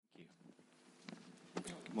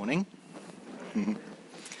Good morning.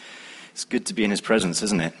 It's good to be in his presence,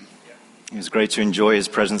 isn't it? It was great to enjoy his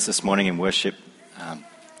presence this morning in worship.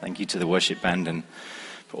 Thank you to the worship band and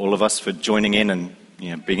for all of us for joining in and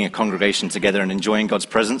being a congregation together and enjoying God's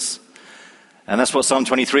presence. And that's what Psalm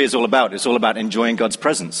 23 is all about. It's all about enjoying God's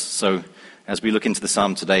presence. So as we look into the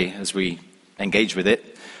psalm today, as we engage with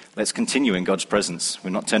it, let's continue in God's presence.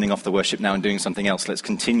 We're not turning off the worship now and doing something else. Let's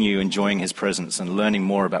continue enjoying his presence and learning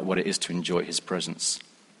more about what it is to enjoy his presence.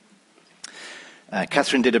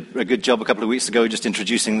 Catherine did a good job a couple of weeks ago just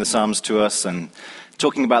introducing the Psalms to us and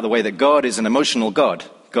talking about the way that God is an emotional God.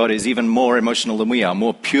 God is even more emotional than we are,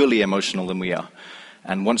 more purely emotional than we are,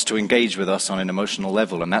 and wants to engage with us on an emotional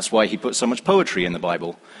level. And that's why he put so much poetry in the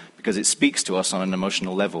Bible, because it speaks to us on an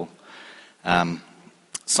emotional level. Psalm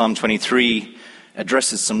 23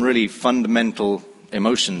 addresses some really fundamental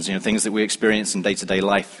emotions, things that we experience in day-to-day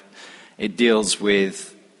life. It deals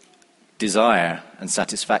with desire and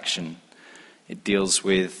satisfaction. It deals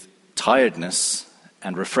with tiredness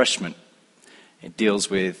and refreshment. It deals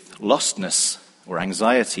with lostness or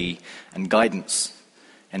anxiety and guidance.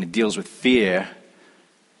 And it deals with fear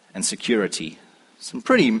and security. Some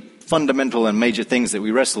pretty fundamental and major things that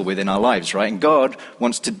we wrestle with in our lives, right? And God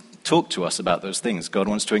wants to talk to us about those things. God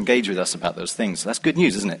wants to engage with us about those things. That's good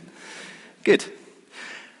news, isn't it? Good.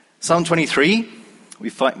 Psalm 23,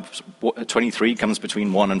 23 comes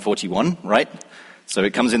between 1 and 41, right? So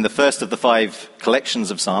it comes in the first of the 5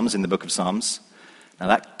 collections of Psalms in the book of Psalms. Now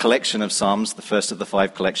that collection of Psalms, the first of the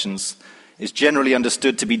 5 collections, is generally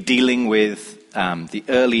understood to be dealing with the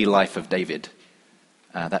early life of David.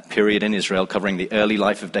 That period in Israel covering the early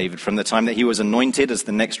life of David, from the time that he was anointed as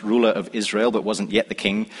the next ruler of Israel, but wasn't yet the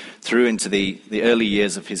king, through into the early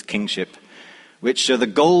years of his kingship, which are the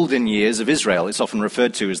golden years of Israel. It's often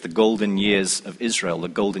referred to as the golden years of Israel, the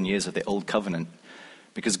golden years of the Old Covenant.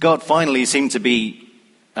 Because God finally seemed to be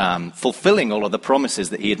fulfilling all of the promises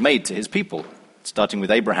that he had made to his people, starting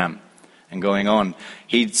with Abraham and going on.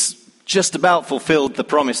 He'd just about fulfilled the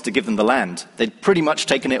promise to give them the land. They'd pretty much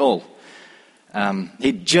taken it all.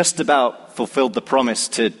 He'd just about fulfilled the promise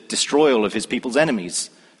to destroy all of his people's enemies.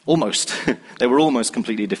 Almost. They were almost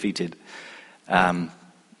completely defeated.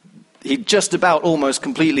 He'd just about almost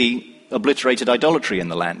completely obliterated idolatry in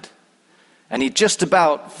the land. And he'd just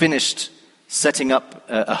about finished setting up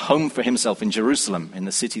a home for himself in Jerusalem, in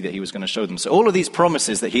the city that he was going to show them. So all of these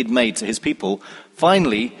promises that he'd made to his people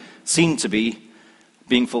finally seemed to be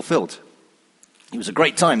being fulfilled. It was a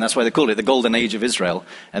great time. That's why they called it the Golden Age of Israel.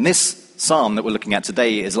 And this psalm that we're looking at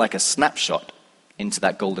today is like a snapshot into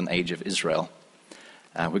that Golden Age of Israel.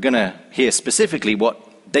 We're going to hear specifically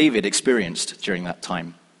what David experienced during that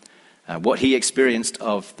time, what he experienced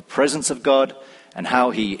of the presence of God and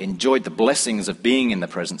how he enjoyed the blessings of being in the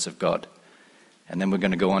presence of God. And then we're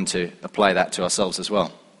going to go on to apply that to ourselves as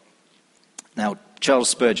well. Now, Charles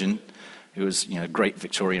Spurgeon, who was a great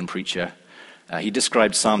Victorian preacher, he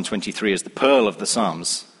described Psalm 23 as the pearl of the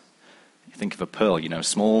Psalms. You think of a pearl,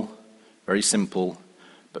 small, very simple,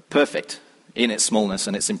 but perfect. In its smallness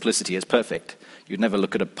and its simplicity, it's perfect. You'd never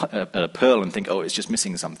look at a pearl and think, oh, it's just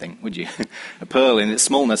missing something, would you? A pearl in its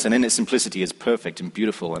smallness and in its simplicity is perfect and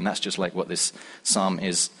beautiful, and that's just like what this psalm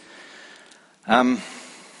is.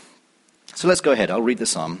 So let's go ahead. I'll read the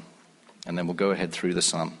psalm, and then we'll go ahead through the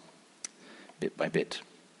psalm, bit by bit.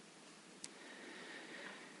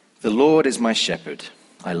 The Lord is my shepherd.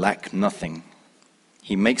 I lack nothing.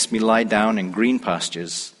 He makes me lie down in green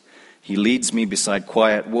pastures. He leads me beside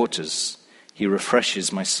quiet waters. He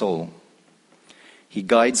refreshes my soul. He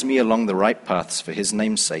guides me along the right paths for his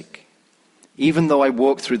name's sake. Even though I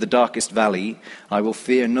walk through the darkest valley, I will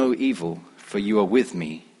fear no evil, for you are with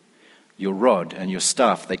me. Your rod and your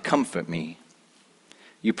staff, they comfort me.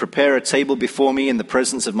 You prepare a table before me in the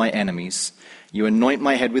presence of my enemies. You anoint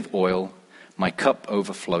my head with oil. My cup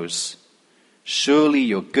overflows. Surely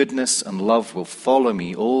your goodness and love will follow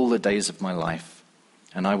me all the days of my life,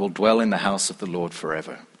 and I will dwell in the house of the Lord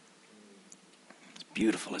forever. It's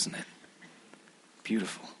beautiful, isn't it?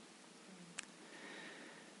 Beautiful.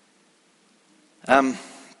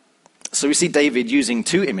 So we see David using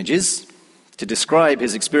 2 images to describe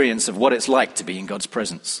his experience of what it's like to be in God's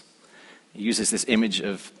presence. He uses this image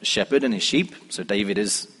of a shepherd and his sheep. So David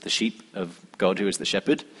is the sheep of God who is the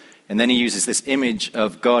shepherd. And then he uses this image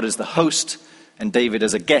of God as the host and David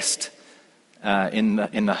as a guest in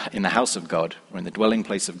the house of God, or in the dwelling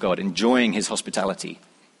place of God, enjoying his hospitality.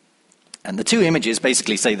 And the 2 images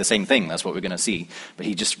basically say the same thing. That's what we're going to see. But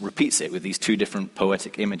he just repeats it with these 2 different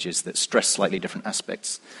poetic images that stress slightly different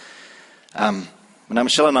aspects. Now,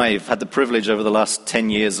 Michelle and I have had the privilege over the last 10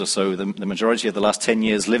 years or so, the majority of the last 10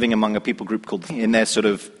 years, living among a people group called, in their sort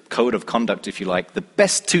of code of conduct, if you like, the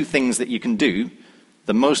best two things that you can do,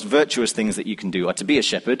 the most virtuous things that you can do, are to be a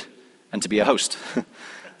shepherd and to be a host.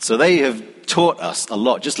 So they have taught us a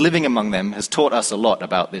lot. Just living among them has taught us a lot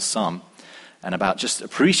about this psalm and about just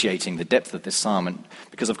appreciating the depth of this psalm. And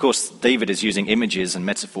because, of course, David is using images and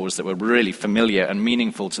metaphors that were really familiar and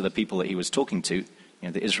meaningful to the people that he was talking to,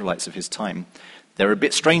 the Israelites of his time. They're a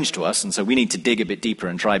bit strange to us, and so we need to dig a bit deeper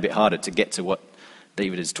and try a bit harder to get to what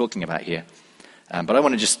David is talking about here. But I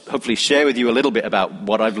want to just hopefully share with you a little bit about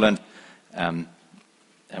what I've learned and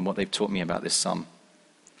what they've taught me about this psalm.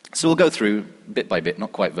 So we'll go through bit by bit,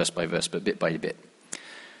 not quite verse by verse, but bit by bit.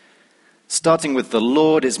 Starting with, "The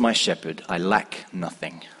Lord is my shepherd, I lack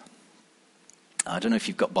nothing." I don't know if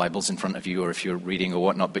you've got Bibles in front of you or if you're reading or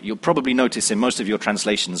whatnot, but you'll probably notice in most of your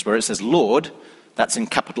translations where it says Lord, that's in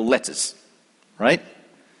capital letters, right?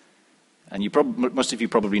 And most of you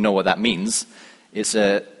probably know what that means. It's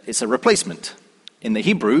a replacement. In the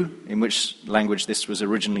Hebrew, in which language this was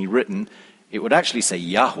originally written, it would actually say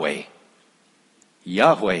Yahweh.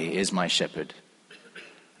 Yahweh is my shepherd.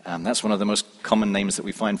 That's one of the most common names that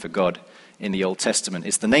we find for God in the Old Testament.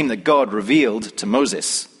 It's the name that God revealed to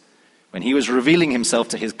Moses. When he was revealing himself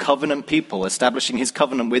to his covenant people, establishing his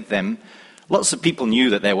covenant with them, lots of people knew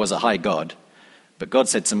that there was a high God. But God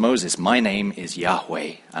said to Moses, "My name is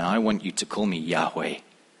Yahweh, and I want you to call me Yahweh."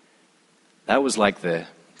 That was like the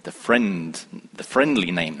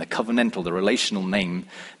friendly name, the covenantal, the relational name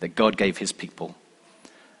that God gave his people.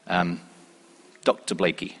 Dr.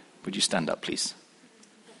 Blakey, would you stand up, please?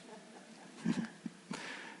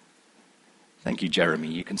 Thank you, Jeremy.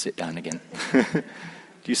 You can sit down again. Do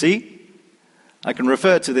you see? I can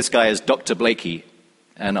refer to this guy as Dr. Blakey,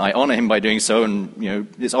 and I honor him by doing so, and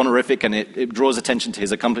it's honorific, and it draws attention to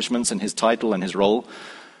his accomplishments and his title and his role,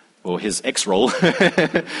 or his ex-role.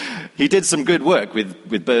 He did some good work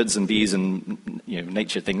with birds and bees and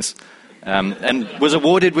nature things, and was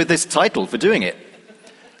awarded with this title for doing it.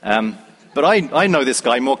 But I know this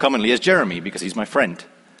guy more commonly as Jeremy because he's my friend.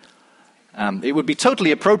 It would be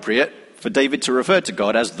totally appropriate for David to refer to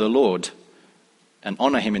God as the Lord and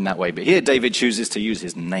honor him in that way. But here David chooses to use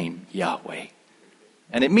his name, Yahweh.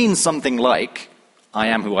 And it means something like, I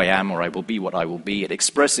am who I am, or I will be what I will be. It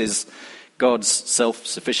expresses God's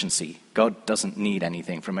self-sufficiency. God doesn't need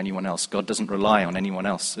anything from anyone else. God doesn't rely on anyone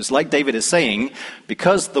else. It's like David is saying,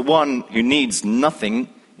 because the one who needs nothing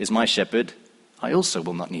is my shepherd, I also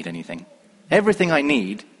will not need anything. Everything I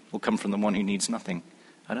need will come from the one who needs nothing.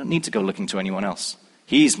 I don't need to go looking to anyone else.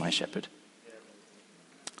 He's my shepherd.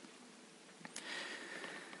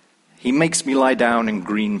 He makes me lie down in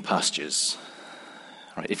green pastures.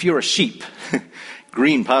 Right, if you're a sheep,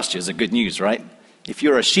 green pastures are good news, right? If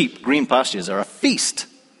you're a sheep, green pastures are a feast.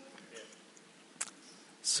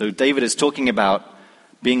 So David is talking about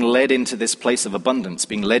being led into this place of abundance,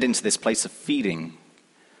 being led into this place of feeding.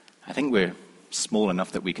 I think we're small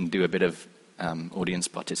enough that we can do a bit of audience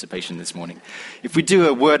participation this morning. If we do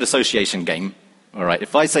a word association game, all right,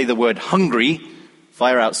 if I say the word hungry,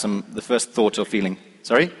 fire out the first thought or feeling.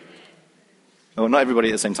 Sorry? Oh, not everybody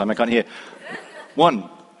at the same time, I can't hear. 1,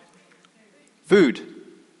 food.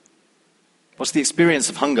 What's the experience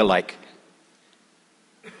of hunger like?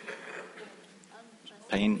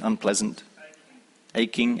 Pain, unpleasant,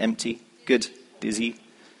 aching, empty, good, dizzy.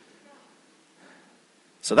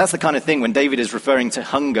 So that's the kind of thing when David is referring to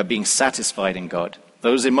hunger being satisfied in God.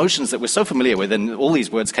 Those emotions that we're so familiar with, and all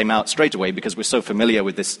these words came out straight away because we're so familiar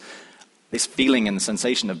with this feeling and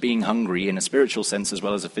sensation of being hungry in a spiritual sense as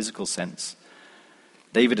well as a physical sense.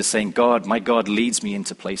 David is saying, God, my God leads me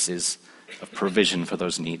into places of provision for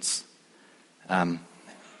those needs.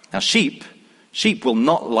 Now sheep will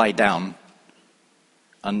not lie down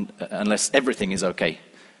unless everything is okay.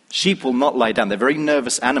 Sheep will not lie down. They're very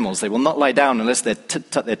nervous animals. They will not lie down unless their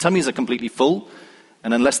tummies are completely full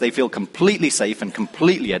and unless they feel completely safe and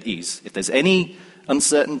completely at ease. If there's any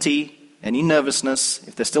uncertainty, any nervousness,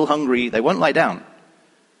 if they're still hungry, they won't lie down.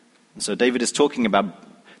 And so David is talking about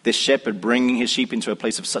this shepherd bringing his sheep into a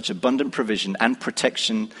place of such abundant provision and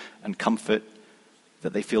protection and comfort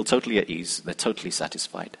that they feel totally at ease. They're totally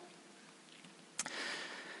satisfied.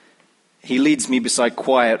 He leads me beside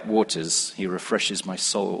quiet waters. He refreshes my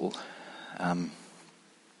soul. I've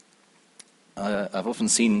often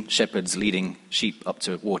seen shepherds leading sheep up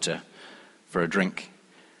to water for a drink.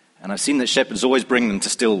 And I've seen that shepherds always bring them to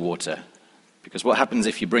still water. Because what happens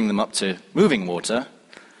if you bring them up to moving water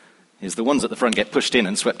is the ones at the front get pushed in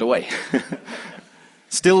and swept away.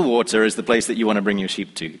 Still water is the place that you want to bring your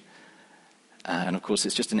sheep to. And of course,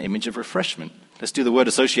 it's just an image of refreshment. Let's do the word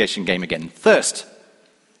association game again. Thirst.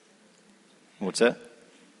 Water.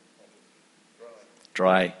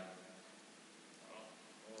 Dry.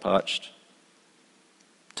 parched,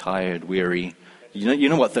 tired, weary. You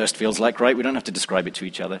know what thirst feels like, right? We don't have to describe it to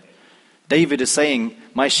each other. David is saying,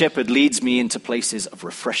 my shepherd leads me into places of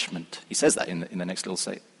refreshment. He says that in the next little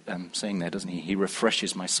saying there, doesn't he? He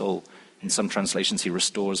refreshes my soul. In some translations, he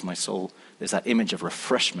restores my soul. There's that image of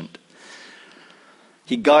refreshment.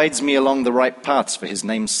 He guides me along the right paths for his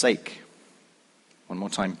name's sake. One more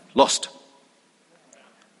time. Lost.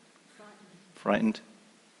 Frightened.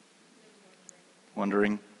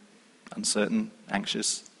 Wondering. Uncertain.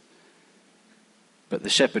 Anxious. But the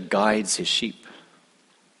shepherd guides his sheep.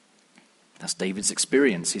 That's David's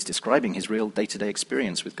experience. He's describing his real day-to-day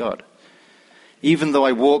experience with God. Even though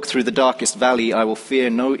I walk through the darkest valley, I will fear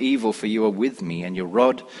no evil, for you are with me, and your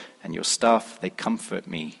rod and your staff, they comfort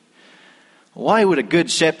me. Why would a good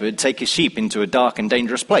shepherd take his sheep into a dark and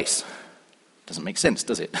dangerous place? Doesn't make sense,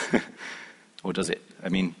 does it? Or does it? I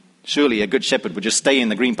mean, surely a good shepherd would just stay in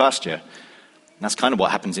the green pasture. And that's kind of what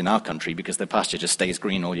happens in our country, because the pasture just stays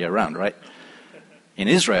green all year round, right? In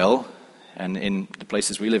Israel, and in the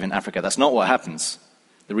places we live in Africa, that's not what happens.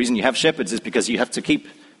 The reason you have shepherds is because you have to keep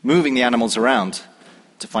moving the animals around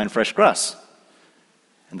to find fresh grass.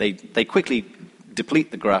 And they quickly deplete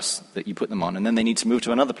the grass that you put them on, and then they need to move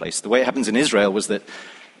to another place. The way it happens in Israel was that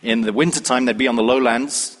in the wintertime they'd be on the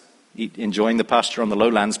lowlands, enjoying the pasture on the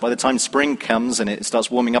lowlands. By the time spring comes and it starts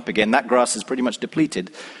warming up again, that grass is pretty much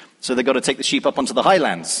depleted. So they've got to take the sheep up onto the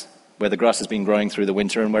highlands, where the grass has been growing through the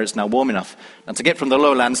winter and where it's now warm enough. And to get from the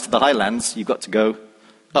lowlands to the highlands, you've got to go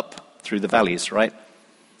up through the valleys, right?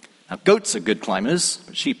 Now, goats are good climbers,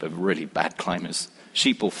 but sheep are really bad climbers.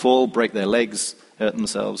 Sheep will fall, break their legs, hurt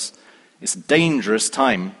themselves. It's a dangerous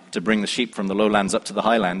time to bring the sheep from the lowlands up to the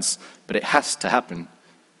highlands, but it has to happen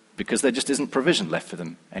because there just isn't provision left for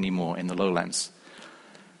them anymore in the lowlands.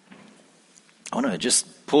 I want to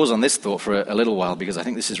just pause on this thought for a little while, because I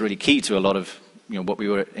think this is really key to a lot of what we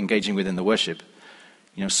were engaging with in the worship.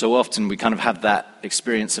 So often we kind of have that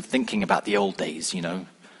experience of thinking about the old days,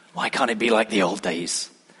 Why can't it be like the old days?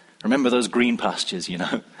 Remember those green pastures,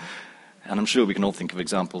 And I'm sure we can all think of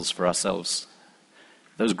examples for ourselves.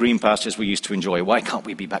 Those green pastures we used to enjoy, why can't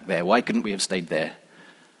we be back there? Why couldn't we have stayed there?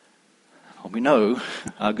 Well, we know,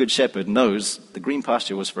 our good shepherd knows the green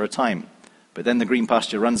pasture was for a time. But then the green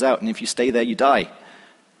pasture runs out, and if you stay there, you die.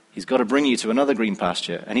 He's got to bring you to another green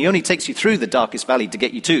pasture. And he only takes you through the darkest valley to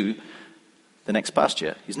get you to the next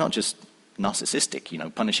pasture. He's not just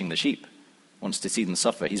narcissistic, punishing the sheep. Wants to see them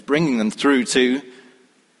suffer. He's bringing them through to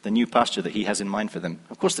the new pasture that he has in mind for them.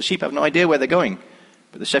 Of course, the sheep have no idea where they're going,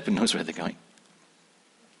 but the shepherd knows where they're going.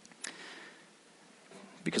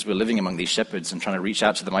 Because we're living among these shepherds and trying to reach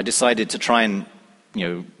out to them, I decided to try and,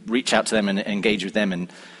 reach out to them and engage with them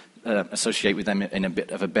and associate with them in a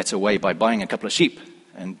bit of a better way by buying a couple of sheep.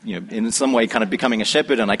 And, in some way kind of becoming a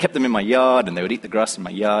shepherd, and I kept them in my yard, and they would eat the grass in my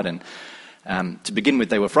yard. And to begin with,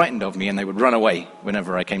 they were frightened of me, and they would run away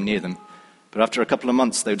whenever I came near them. But after a couple of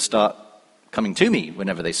months, they would start coming to me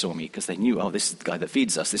whenever they saw me, because they knew, this is the guy that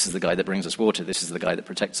feeds us, this is the guy that brings us water, this is the guy that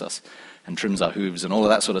protects us and trims our hooves and all of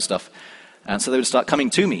that sort of stuff. And so they would start coming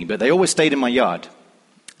to me, but they always stayed in my yard.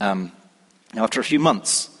 After a few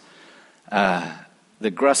months,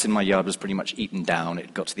 the grass in my yard was pretty much eaten down.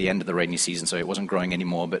 It got to the end of the rainy season, so it wasn't growing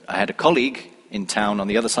anymore. But I had a colleague in town, on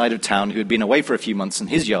the other side of town, who had been away for a few months, and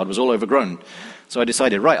his yard was all overgrown. So I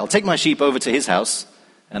decided, right, I'll take my sheep over to his house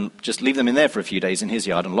and just leave them in there for a few days in his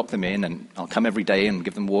yard and lock them in, and I'll come every day and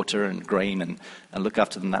give them water and grain and look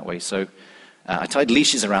after them that way. So I tied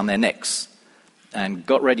leashes around their necks and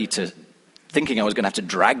got ready to, thinking I was going to have to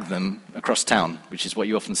drag them across town, which is what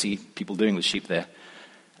you often see people doing with sheep there.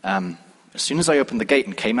 As soon as I opened the gate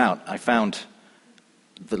and came out, I found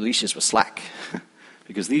the leashes were slack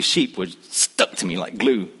because these sheep were stuck to me like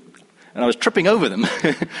glue. And I was tripping over them.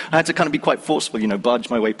 I had to kind of be quite forceful, barge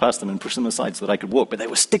my way past them and push them aside so that I could walk. But they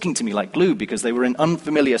were sticking to me like glue because they were in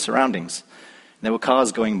unfamiliar surroundings. There were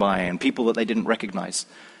cars going by and people that they didn't recognize.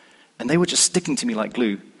 And they were just sticking to me like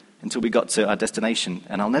glue until we got to our destination.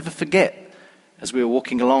 And I'll never forget, as we were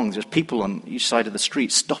walking along, there's people on each side of the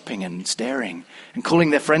street stopping and staring and calling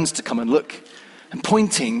their friends to come and look and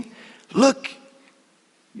pointing, look.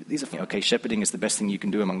 These are, okay, shepherding is the best thing you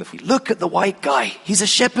can do among the feet. Look at the white guy. He's a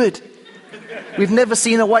shepherd. We've never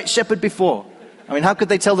seen a white shepherd before. I mean, how could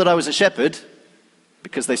they tell that I was a shepherd?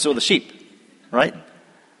 Because they saw the sheep, right?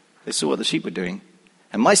 They saw what the sheep were doing.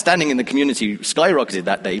 And my standing in the community skyrocketed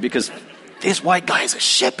that day because this white guy is a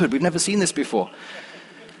shepherd. We've never seen this before.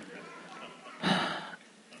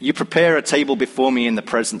 You prepare a table before me in the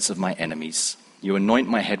presence of my enemies. You anoint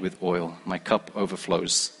my head with oil. My cup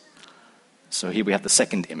overflows. So here we have the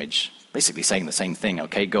second image, basically saying the same thing,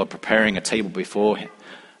 okay? God preparing a table before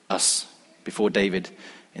us, before David,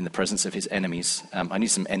 in the presence of his enemies. I need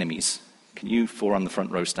some enemies. Can you four on the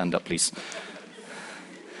front row stand up, please?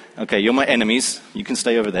 Okay, you're my enemies. You can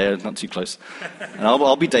stay over there, not too close. And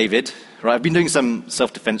I'll be David. Right, I've been doing some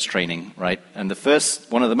self-defense training, right? And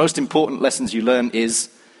one of the most important lessons you learn is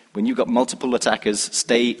when you've got multiple attackers,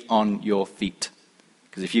 stay on your feet.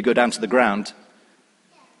 Because if you go down to the ground,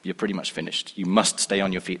 you're pretty much finished. You must stay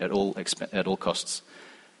on your feet at all costs.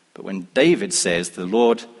 But when David says, the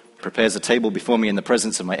Lord prepares a table before me in the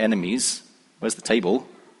presence of my enemies, where's the table?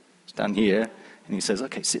 It's down here. And he says,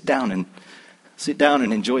 okay, sit down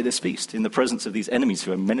and enjoy this feast in the presence of these enemies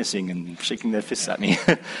who are menacing and shaking their fists at me.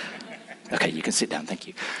 Okay, you can sit down, thank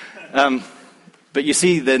you. But you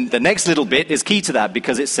see, the next little bit is key to that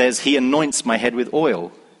because it says, he anoints my head with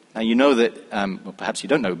oil. Now you know that, well perhaps you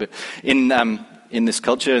don't know, but in this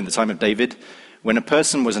culture, in the time of David, when a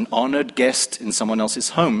person was an honored guest in someone else's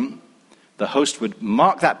home, the host would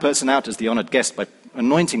mark that person out as the honored guest by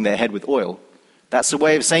anointing their head with oil. That's a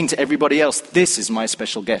way of saying to everybody else, this is my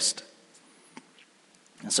special guest.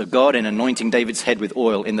 And so God, in anointing David's head with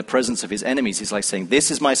oil in the presence of his enemies, is like saying,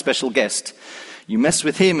 this is my special guest. You mess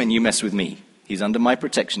with him and you mess with me. He's under my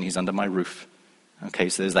protection. He's under my roof. Okay,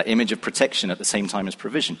 so there's that image of protection at the same time as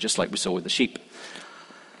provision, just like we saw with the sheep.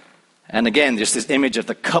 And again, just this image of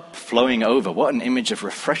the cup flowing over. What an image of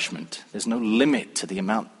refreshment. There's no limit to the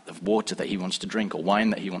amount of water that he wants to drink or wine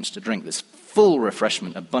that he wants to drink. There's full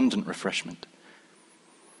refreshment, abundant refreshment.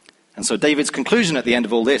 And so David's conclusion at the end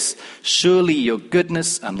of all this, surely your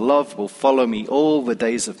goodness and love will follow me all the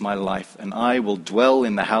days of my life, and I will dwell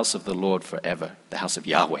in the house of the Lord forever. The house of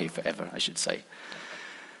Yahweh forever, I should say.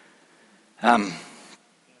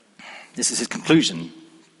 This is his conclusion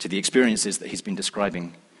to the experiences that he's been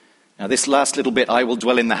describing. Now this last little bit, I will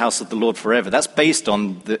dwell in the house of the Lord forever, that's based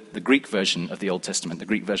on the Greek version of the Old Testament, the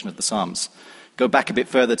Greek version of the Psalms. Go back a bit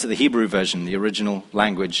further to the Hebrew version, the original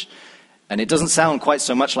language. And it doesn't sound quite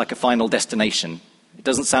so much like a final destination. It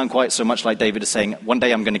doesn't sound quite so much like David is saying, one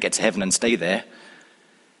day I'm going to get to heaven and stay there.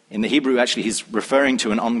 In the Hebrew, actually, he's referring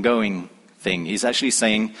to an ongoing thing. He's actually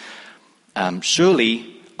saying,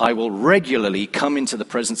 surely I will regularly come into the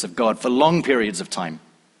presence of God for long periods of time.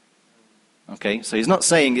 Okay, so he's not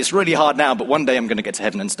saying it's really hard now, but one day I'm going to get to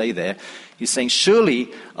heaven and stay there. He's saying,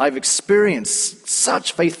 surely I've experienced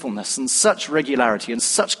such faithfulness and such regularity and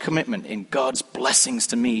such commitment in God's blessings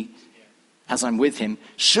to me as I'm with him,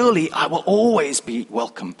 surely I will always be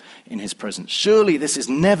welcome in his presence. Surely this is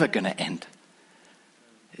never going to end.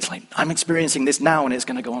 It's like, I'm experiencing this now and it's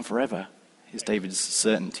going to go on forever. Here's David's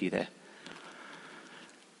certainty there.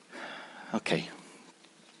 Okay.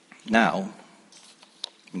 Now,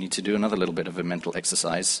 we need to do another little bit of a mental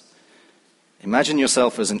exercise. Imagine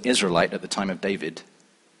yourself as an Israelite at the time of David,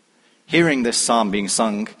 hearing this psalm being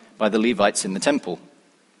sung by the Levites in the temple.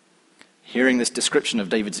 Hearing this description of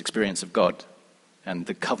David's experience of God and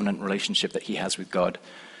the covenant relationship that he has with God.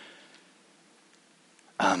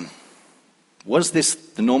 Was this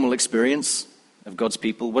the normal experience of God's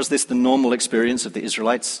people? Was this the normal experience of the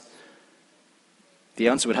Israelites? The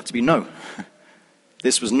answer would have to be no.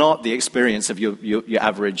 This was not the experience of your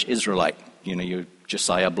average Israelite, your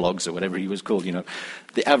Josiah Blogs or whatever he was called.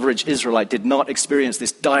 The average Israelite did not experience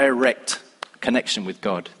this direct connection with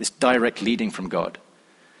God, this direct leading from God.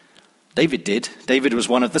 David did. David was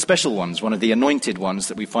one of the special ones, one of the anointed ones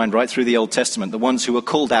that we find right through the Old Testament, the ones who were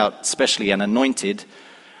called out specially and anointed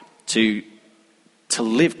to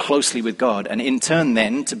live closely with God, and in turn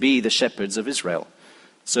then to be the shepherds of Israel.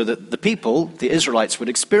 So that the people, the Israelites, would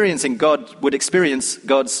experience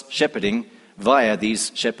God's shepherding via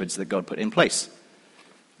these shepherds that God put in place.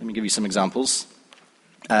 Let me give you some examples.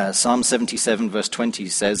 Psalm 77 verse 20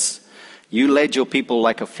 says, "You led your people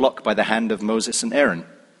like a flock by the hand of Moses and Aaron."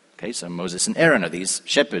 Okay, so Moses and Aaron are these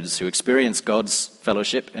shepherds who experience God's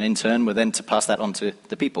fellowship and in turn were then to pass that on to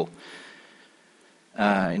the people.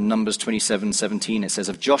 In Numbers 27:17 it says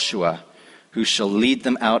of Joshua, "Who shall lead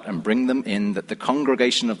them out and bring them in, that the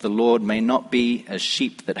congregation of the Lord may not be as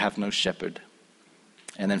sheep that have no shepherd."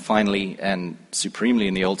 And then finally, and supremely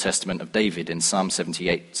in the Old Testament, of David in Psalm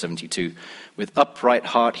 78:72, "With upright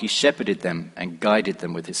heart he shepherded them and guided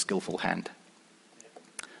them with his skillful hand."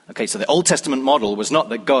 Okay, so the Old Testament model was not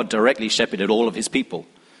that God directly shepherded all of his people.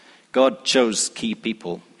 God chose key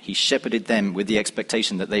people. He shepherded them with the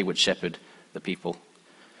expectation that they would shepherd the people.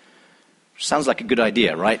 Sounds like a good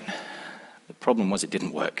idea, right? The problem was it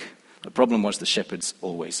didn't work. The problem was the shepherds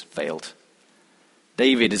always failed.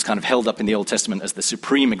 David is kind of held up in the Old Testament as the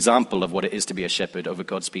supreme example of what it is to be a shepherd over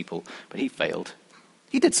God's people, but he failed.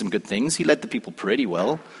 He did some good things. He led the people pretty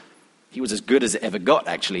well. He was as good as it ever got,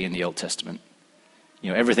 actually, in the Old Testament.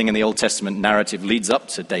 Everything in the Old Testament narrative leads up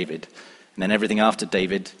to David. And And then everything after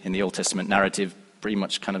David in the Old Testament narrative pretty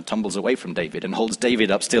much kind of tumbles away from David and holds David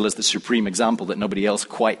up still as the supreme example that nobody else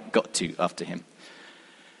quite got to after him.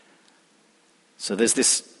 So there's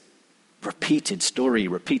this repeated story,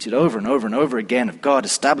 repeated over and over and over again, of God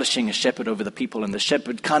establishing a shepherd over the people, and the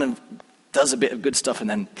shepherd kind of does a bit of good stuff and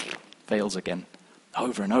then fails again,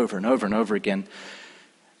 over and over and over and over again.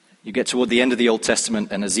 You get toward the end of the Old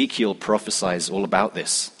Testament, and Ezekiel prophesies all about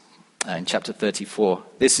this. In chapter 34,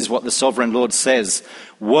 this is what the sovereign Lord says: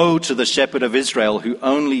 "Woe to the shepherd of Israel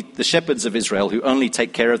the shepherds of Israel who only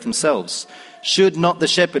take care of themselves. Should not the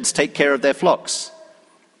shepherds take care of their flocks?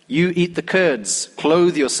 You eat the curds,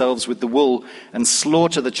 clothe yourselves with the wool, and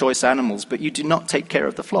slaughter the choice animals, but you do not take care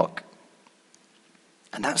of the flock."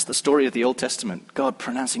 And that's the story of the Old Testament, God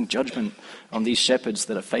pronouncing judgment on these shepherds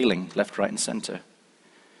that are failing left, right, and center.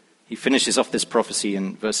 He finishes off this prophecy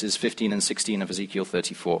in verses 15 and 16 of Ezekiel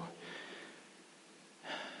 34.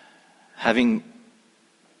 Having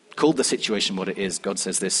called the situation what it is, God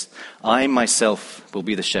says this: "I myself will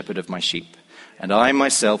be the shepherd of my sheep, and I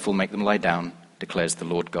myself will make them lie down, declares the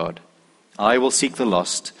Lord God. I will seek the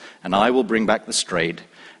lost, and I will bring back the strayed,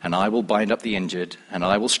 and I will bind up the injured, and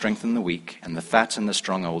I will strengthen the weak, and the fat and the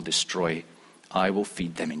strong I will destroy. I will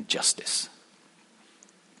feed them in justice."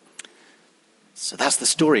 So that's the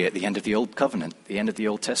story at the end of the Old Covenant, the end of the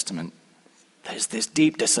Old Testament. There's this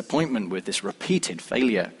deep disappointment with this repeated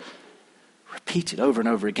failure, repeated over and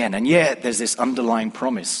over again. And yet there's this underlying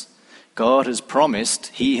promise. God has promised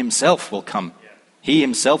he himself will come. He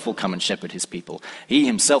himself will come and shepherd his people. He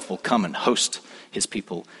himself will come and host his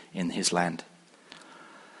people in his land.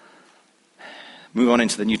 Move on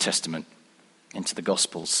into the New Testament, into the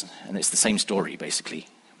Gospels, and it's the same story, basically.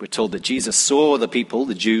 We're told that Jesus saw the people,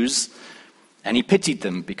 the Jews, and he pitied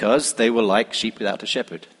them because they were like sheep without a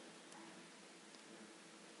shepherd.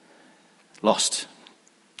 Lost,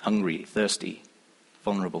 hungry, thirsty,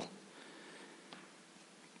 vulnerable.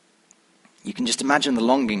 You can just imagine the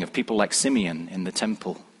longing of people like Simeon in the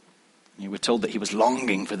temple. You were told that he was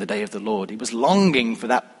longing for the day of the Lord. He was longing for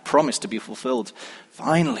that promise to be fulfilled.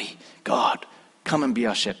 Finally, God, come and be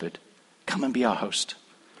our shepherd. Come and be our host.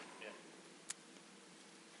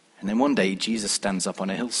 And then one day, Jesus stands up on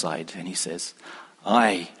a hillside and he says,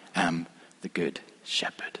 "I am the good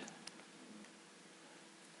shepherd.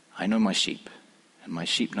 I know my sheep, and my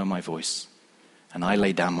sheep know my voice, and I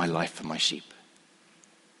lay down my life for my sheep."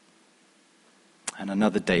 And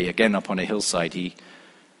another day, again up on a hillside, he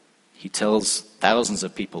tells thousands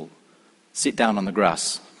of people, "Sit down on the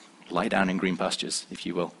grass, lie down in green pastures, if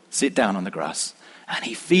you will. Sit down on the grass." And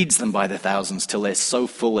he feeds them by the thousands till they're so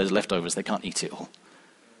full as leftovers they can't eat it all.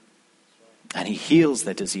 And he heals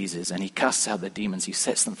their diseases, and he casts out their demons, he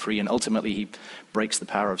sets them free, and ultimately he breaks the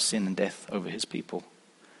power of sin and death over his people.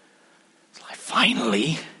 It's like,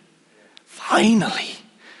 finally,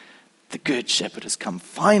 the good shepherd has come.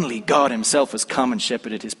 Finally, God himself has come and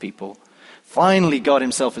shepherded his people. Finally, God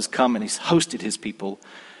himself has come and he's hosted his people.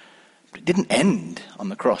 But it didn't end on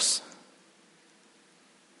the cross.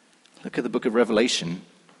 Look at the book of Revelation,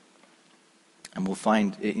 and we'll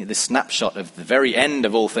find this snapshot of the very end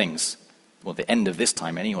of all things. Well, the end of this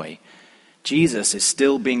time anyway. Jesus is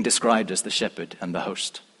still being described as the shepherd and the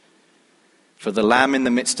host. "For the Lamb in the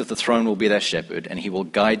midst of the throne will be their shepherd, and he will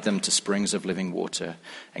guide them to springs of living water,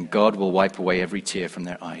 and God will wipe away every tear from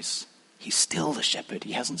their eyes." He's still the shepherd.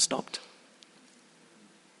 He hasn't stopped.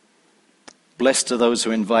 "Blessed are those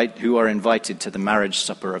who are invited to the marriage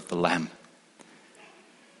supper of the Lamb."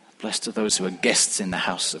 Blessed are those who are guests in the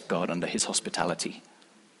house of God under his hospitality.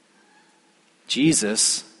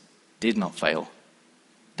 Jesus did not fail.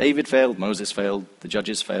 David failed, Moses failed, the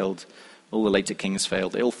judges failed, all the later kings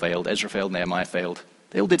failed, they all failed. Ezra failed, Nehemiah failed.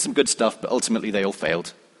 They all did some good stuff, but ultimately they all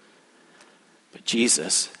failed. But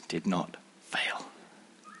Jesus did not fail.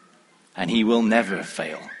 And he will never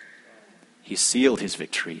fail. He sealed his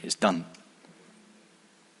victory. It's done.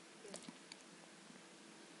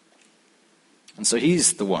 And so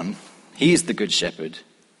he's the good shepherd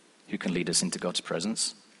who can lead us into God's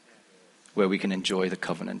presence, where we can enjoy the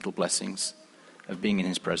covenantal blessings of being in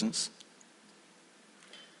his presence.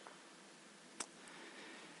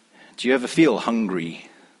 Do you ever feel hungry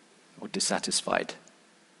or dissatisfied?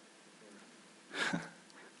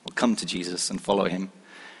 Well, come to Jesus and follow him,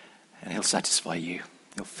 and he'll satisfy you.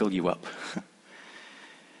 He'll fill you up.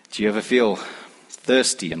 Do you ever feel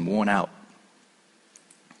thirsty and worn out?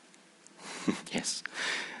 Yes.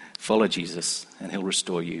 Follow Jesus, and he'll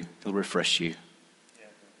restore you. He'll refresh you.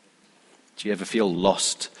 Do you ever feel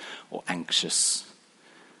lost or anxious?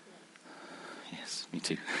 Yes, me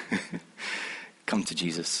too. Come to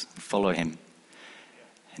Jesus, follow him,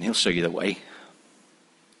 and he'll show you the way.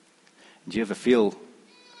 Do you ever feel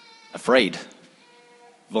afraid,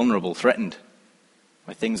 vulnerable, threatened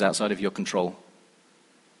by things outside of your control,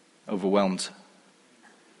 overwhelmed?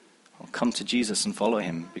 Well, come to Jesus and follow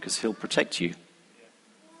him, because he'll protect you.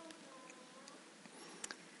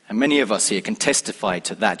 And many of us here can testify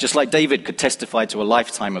to that, just like David could testify to a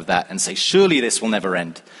lifetime of that and say, surely this will never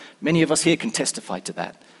end. Many of us here can testify to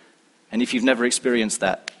that. And if you've never experienced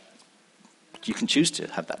that, you can choose to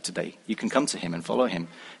have that today. You can come to him and follow him.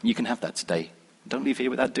 And you can have that today. Don't leave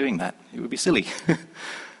here without doing that. It would be silly.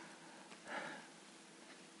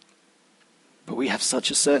 But we have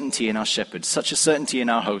such a certainty in our shepherd, such a certainty in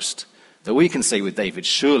our host, that we can say with David,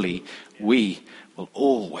 surely we will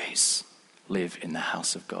always live in the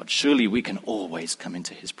house of God. Surely we can always come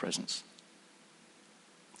into his presence.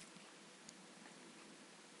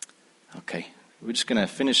 Okay, we're just going to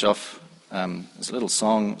finish off. There's a little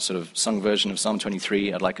song, sort of sung version of Psalm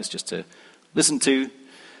 23 I'd like us just to listen to.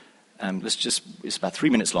 It's about 3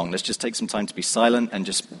 minutes long. Let's just take some time to be silent and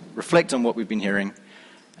just reflect on what we've been hearing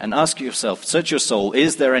and ask yourself, search your soul,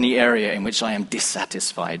 is there any area in which I am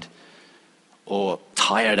dissatisfied or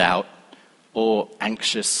tired out or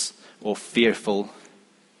anxious or fearful?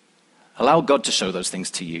 Allow God to show those things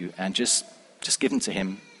to you and just give them to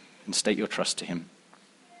him and state your trust to him.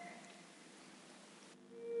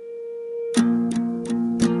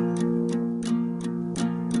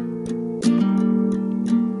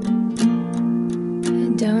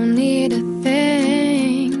 Don't need a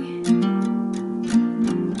thing.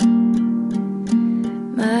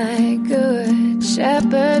 My good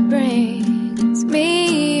shepherd brings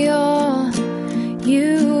me all.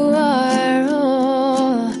 You are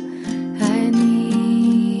all I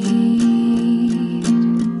need.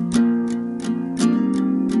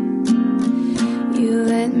 You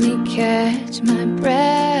let me catch my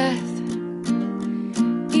breath.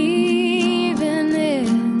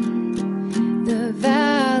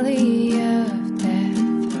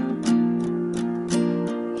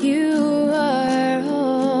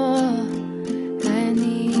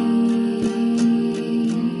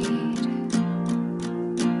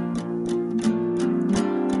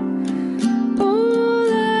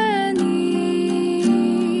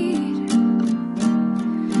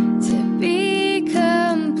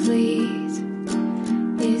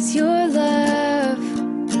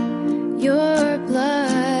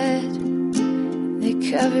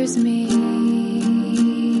 Covers me.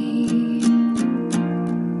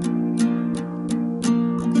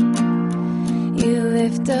 You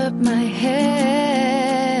lift up my head.